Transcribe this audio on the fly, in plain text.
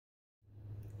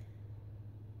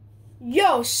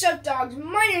Yo, sup dogs,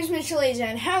 my name is Mr. Lazy,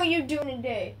 and how are you doing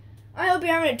today? I hope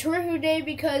you're having a terrific day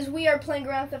because we are playing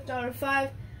Grand Theft Auto 5.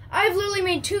 I've literally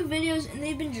made 2 videos and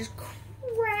they've been just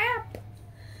crap.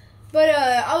 But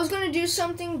I was gonna do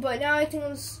something, but now I think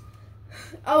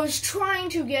I was trying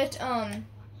to get I'm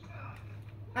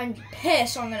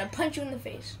pissed, so I'm gonna punch you in the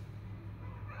face.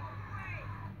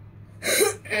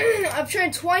 I've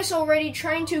tried twice already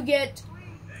trying to get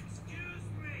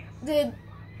the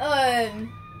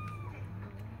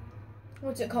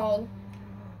what's it called?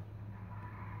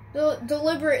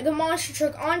 The monster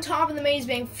truck on top of the maze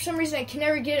bank. For some reason, I can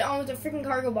never get it on with the freaking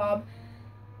cargo bob,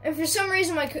 and for some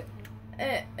reason, my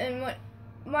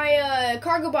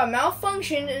cargo bob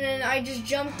malfunctioned, and then I just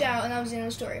jumped out, and that was the end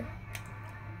of the story.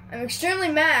 I'm extremely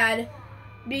mad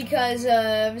because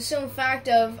of the simple fact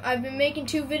of I've been making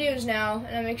 2 videos now,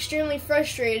 and I'm extremely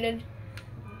frustrated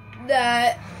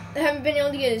that I haven't been able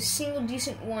to get a single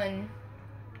decent one.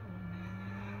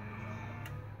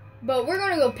 But we're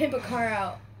gonna go pimp a car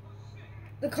out.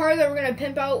 The car that we're gonna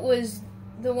pimp out was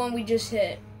the one we just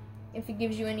hit, if it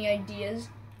gives you any ideas.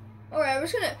 Alright,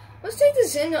 let's take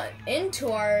this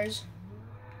into ours.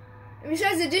 And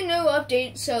besides, it did no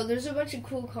update, so there's a bunch of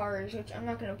cool cars, which I'm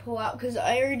not gonna pull out because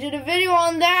I already did a video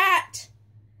on that.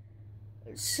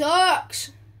 It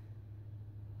sucks.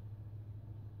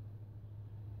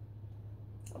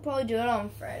 I'll probably do it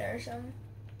on Friday or something.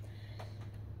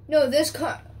 No, this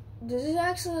car. Does it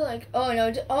actually, like, oh no,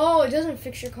 it doesn't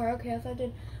fix your car. Okay, I thought it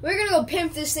did. We're gonna go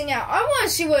pimp this thing out. I want to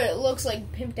see what it looks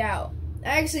like pimped out.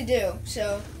 I actually do,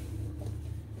 so,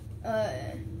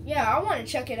 yeah, I want to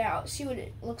check it out, see what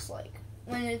it looks like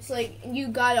when it's, like, you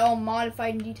got it all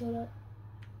modified and detailed up.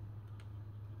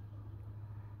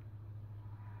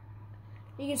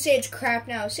 You can say it's crap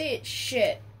now. Say it's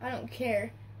shit. I don't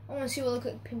care. I want to see what it looks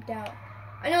like pimped out.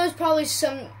 I know it's probably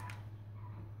some...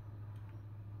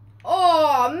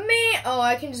 Oh, man. Oh,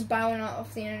 I can just buy one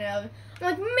off the internet. I'm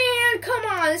like, man, come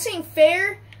on. This ain't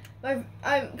fair.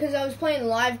 Because I was playing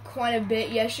live quite a bit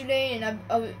yesterday, and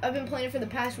I've been playing it for the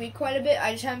past week quite a bit.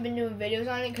 I just haven't been doing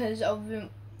videos on it because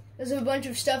there's a bunch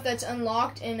of stuff that's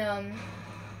unlocked in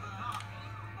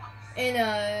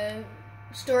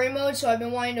story mode, so I've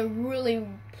been wanting to really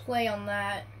play on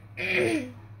that.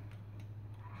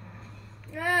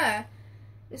 Ah,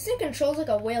 this thing controls like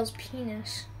a whale's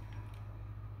penis.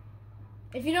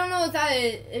 If you don't know what that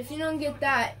is, if you don't get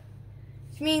that,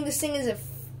 it's meaning this thing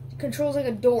controls like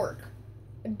a dork.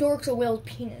 A dork's a whale's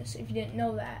penis, if you didn't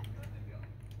know that.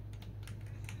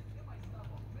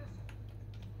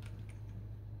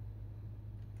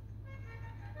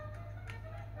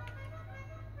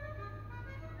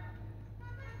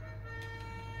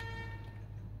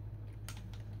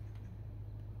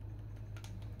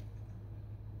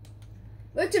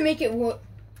 But to make it work,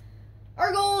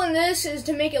 our goal in this is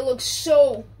to make it look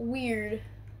so weird.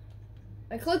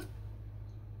 I clicked.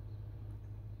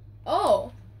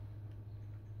 Oh.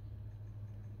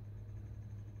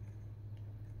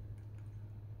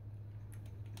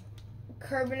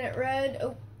 Carbonate red.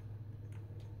 Oh.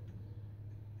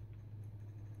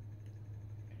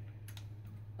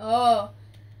 Oh.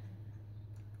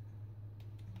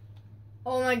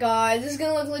 Oh my god, this is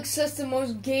gonna look like such the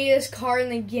most gayest car in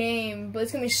the game, but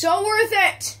it's gonna be so worth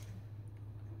it!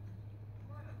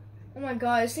 Oh my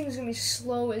god, this thing is gonna be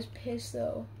slow as piss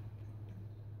though.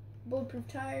 Bulletproof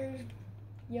tires,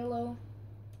 yellow.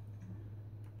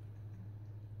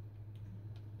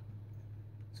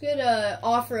 Let's get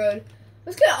off-road.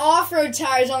 Let's get off-road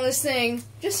tires on this thing.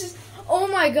 Oh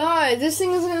my god, this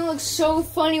thing is gonna look so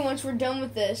funny once we're done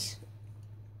with this.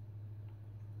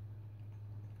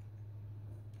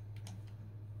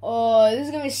 Oh, this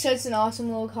is gonna be such an awesome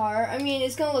little car. I mean,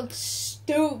 it's gonna look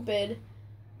stupid.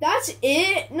 That's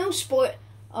it? No spoil.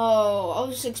 Oh, I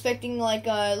was expecting like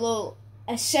little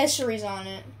accessories on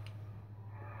it.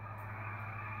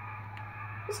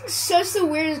 This is such the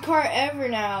weirdest car ever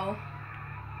now.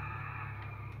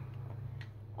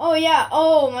 Oh yeah,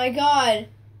 oh my god.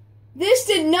 This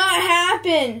did not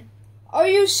happen. Are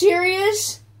you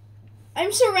serious?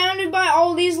 I'm surrounded by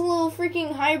all these little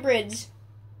freaking hybrids.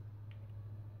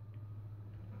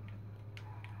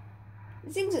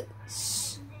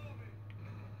 This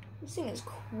thing is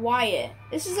quiet.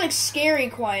 This is like scary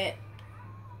quiet.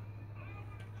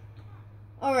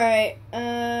 Alright,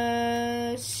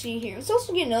 let's see here. Let's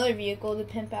also get another vehicle to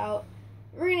pimp out.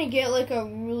 We're gonna get like a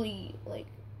really, like,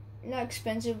 not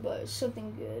expensive, but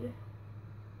something good.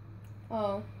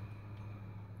 Oh.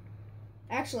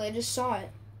 Actually, I just saw it.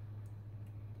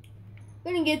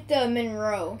 I'm gonna get the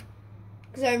Monroe.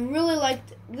 Because I really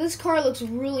liked, this car looks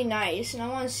really nice, and I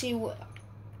want to see what...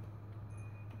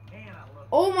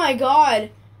 Oh my god!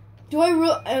 Do I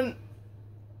really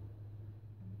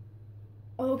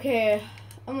okay.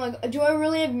 I'm like, do I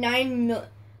really have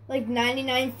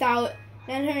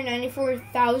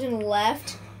 994,000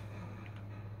 left?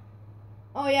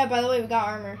 Oh yeah, by the way, we got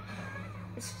armor.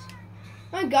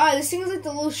 My god, this thing is like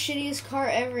the little shittiest car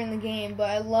ever in the game, but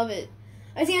I love it.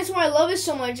 I think that's why I love it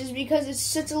so much, is because it's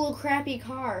such a little crappy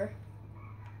car.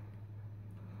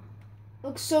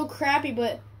 Looks so crappy,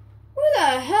 but who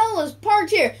the hell is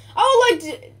parked here? I would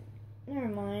like to... Never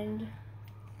mind.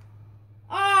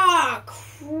 Ah,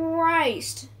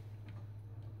 Christ.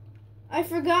 I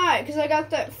forgot, because I got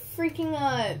that freaking,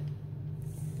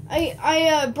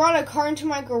 I brought a car into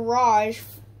my garage,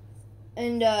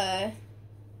 and, I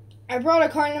brought a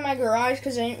car into my garage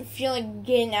because I didn't feel like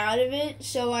getting out of it,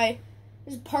 so I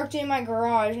just parked it in my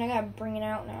garage, and I gotta bring it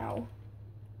out now.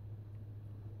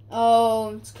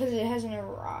 Oh, it's because it hasn't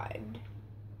arrived.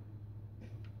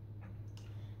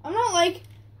 I'm not like...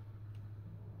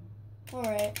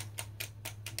 Alright.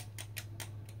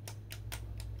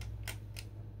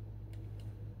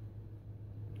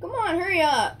 Come on, hurry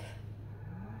up.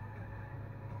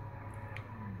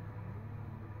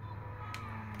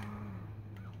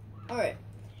 Alright.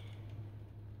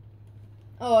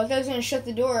 Oh, I thought I was gonna shut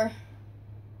the door.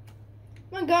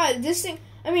 My god, this thing...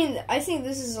 I mean, I think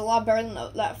this is a lot better than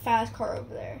that fast car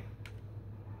over there.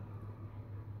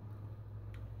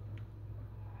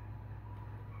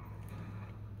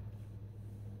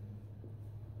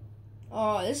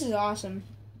 Oh, this is awesome.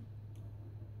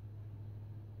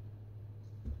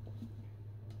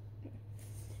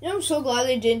 You know, I'm so glad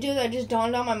they didn't do that. Just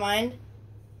dawned on my mind.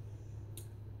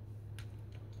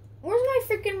 Where's my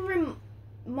freaking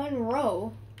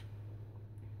Monroe?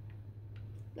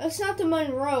 That's not the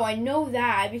Monroe. I know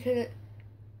that because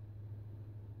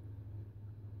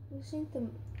is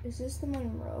this the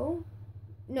Monroe?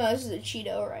 No, this is the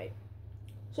Cheeto, right?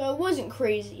 So it wasn't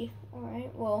crazy. All right.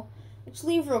 Well, let's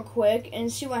leave real quick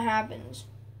and see what happens.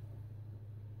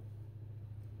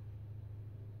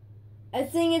 I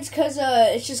think it's because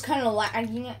it's just kind of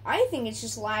lagging. I think it's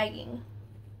just lagging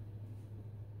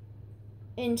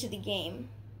into the game.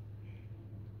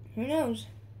 Who knows?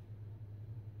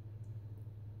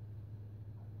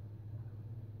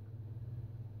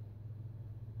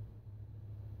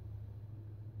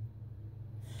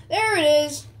 There it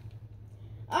is.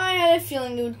 I had a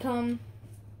feeling it would come.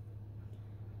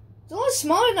 It's a lot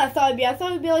smaller than I thought it'd be. I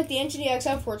thought it'd be like the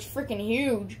NGDXF where it's freaking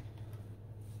huge.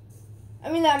 I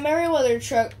mean, that Merryweather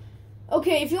truck.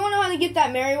 Okay, if you want to know how to get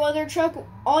that Merryweather truck,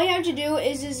 all you have to do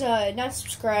is not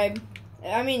subscribe.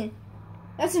 I mean,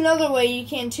 that's another way you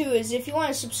can too, is if you want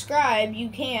to subscribe, you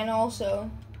can also.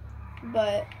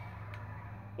 But,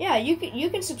 yeah, you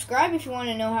can subscribe if you want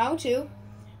to know how to.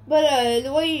 But,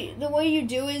 the way you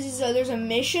do is there's a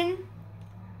mission.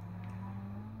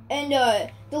 And,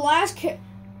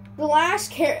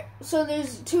 so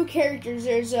there's two characters.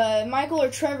 There's Michael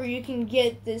or Trevor. You can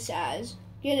get it as.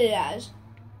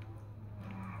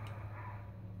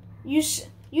 You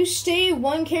stay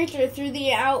one character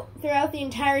throughout the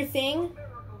entire thing,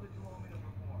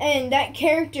 and that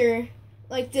character,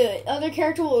 like the other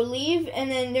character, will leave,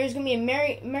 and then there's gonna be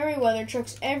a Merryweather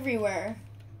trucks everywhere,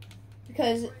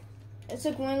 because it's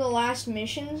like one of the last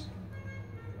missions.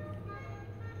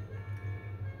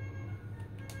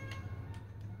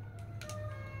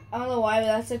 I don't know why, but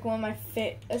that's like one of my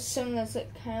that's something that's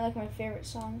like kind of like my favorite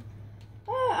song.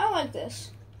 I like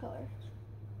this color.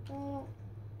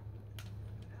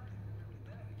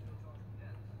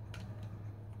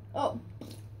 Oh,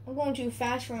 I'm going too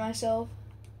fast for myself.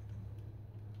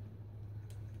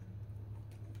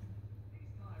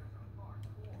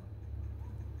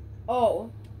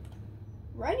 Oh,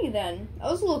 righty then.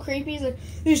 That was a little creepy. He's like,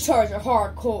 these tires are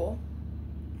hardcore.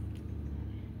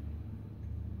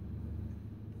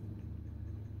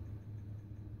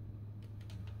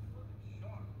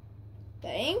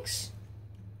 Thanks?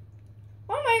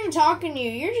 Why am I even talking to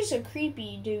you? You're just a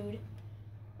creepy dude.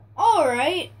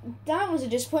 Alright, that was a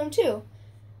disappointment too.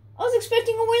 I was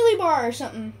expecting a wheelie bar or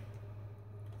something.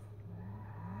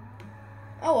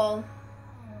 Oh well.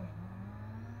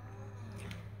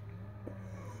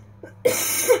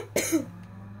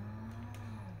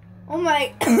 Oh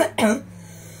my...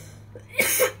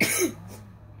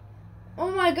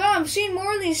 Oh my god, I'm seeing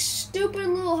more of these stupid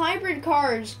little hybrid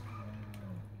cars.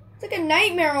 It's like a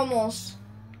nightmare almost.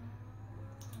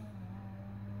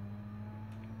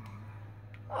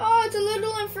 Oh, it's a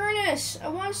little Infernus. I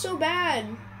want it so bad.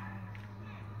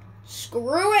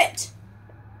 Screw it.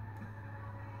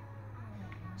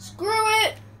 Screw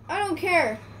it. I don't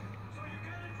care.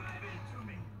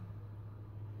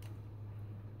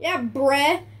 Yeah,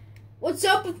 bruh. What's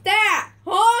up with that?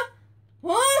 Huh?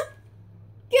 Huh?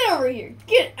 Get over here.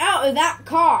 Get out of that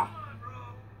car.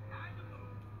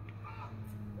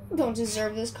 I don't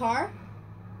deserve this car.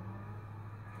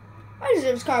 I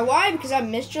deserve this car. Why? Because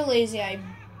I'm Mr. Lazy Eye.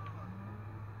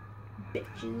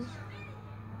 Bitches.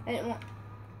 I didn't want...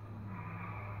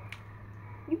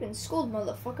 You've been schooled,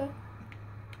 motherfucker.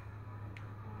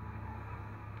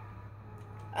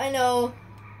 I know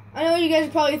you guys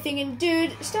are probably thinking,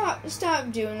 dude, stop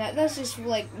doing that. That's just,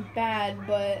 like, bad,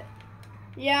 but...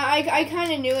 Yeah, I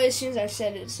kind of knew it as soon as I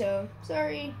said it, so...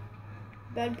 Sorry.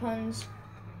 Bad puns.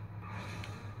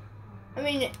 I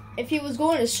mean, if he was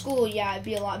going to school, yeah, it'd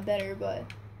be a lot better, but...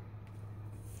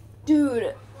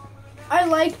 Dude, I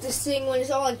like this thing when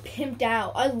it's all, like, pimped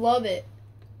out. I love it.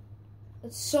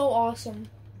 It's so awesome.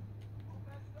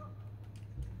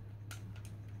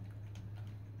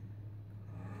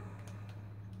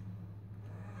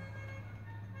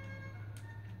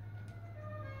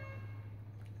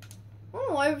 I don't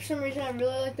know why, for some reason, I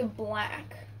really like the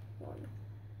black one.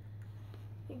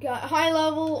 You got high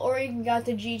level, or you got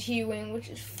the GT wing, which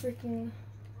is freaking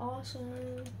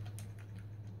awesome.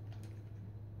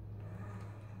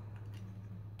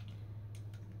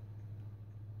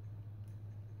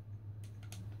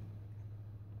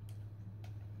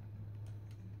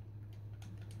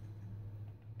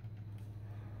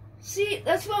 See,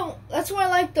 that's what I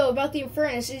like though about the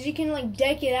Infernus is you can like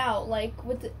deck it out like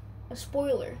with a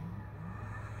spoiler.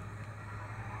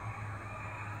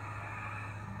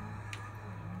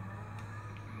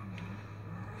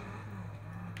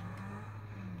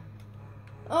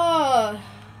 Oh,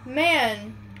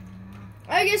 man.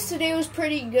 I guess today was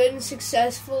pretty good and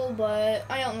successful, but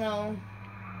I don't know.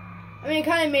 I mean, it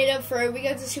kind of made up for it. We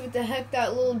got to see what the heck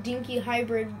that little dinky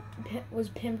hybrid was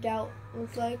pimped out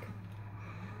looked like.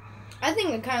 I think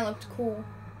it kind of looked cool.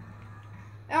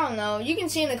 I don't know. You can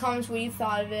see in the comments what you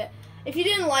thought of it. If you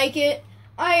didn't like it,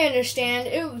 I understand.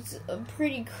 It was a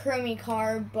pretty crummy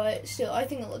car, but still, I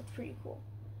think it looked pretty cool.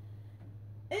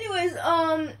 Anyways,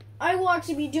 I will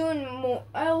actually be doing more.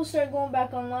 I will start going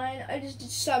back online. I just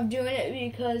stopped doing it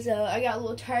because I got a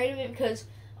little tired of it because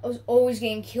I was always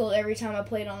getting killed every time I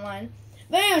played online.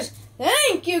 But anyways,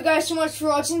 thank you guys so much for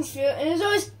watching this video, and as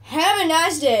always, have a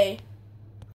nice day.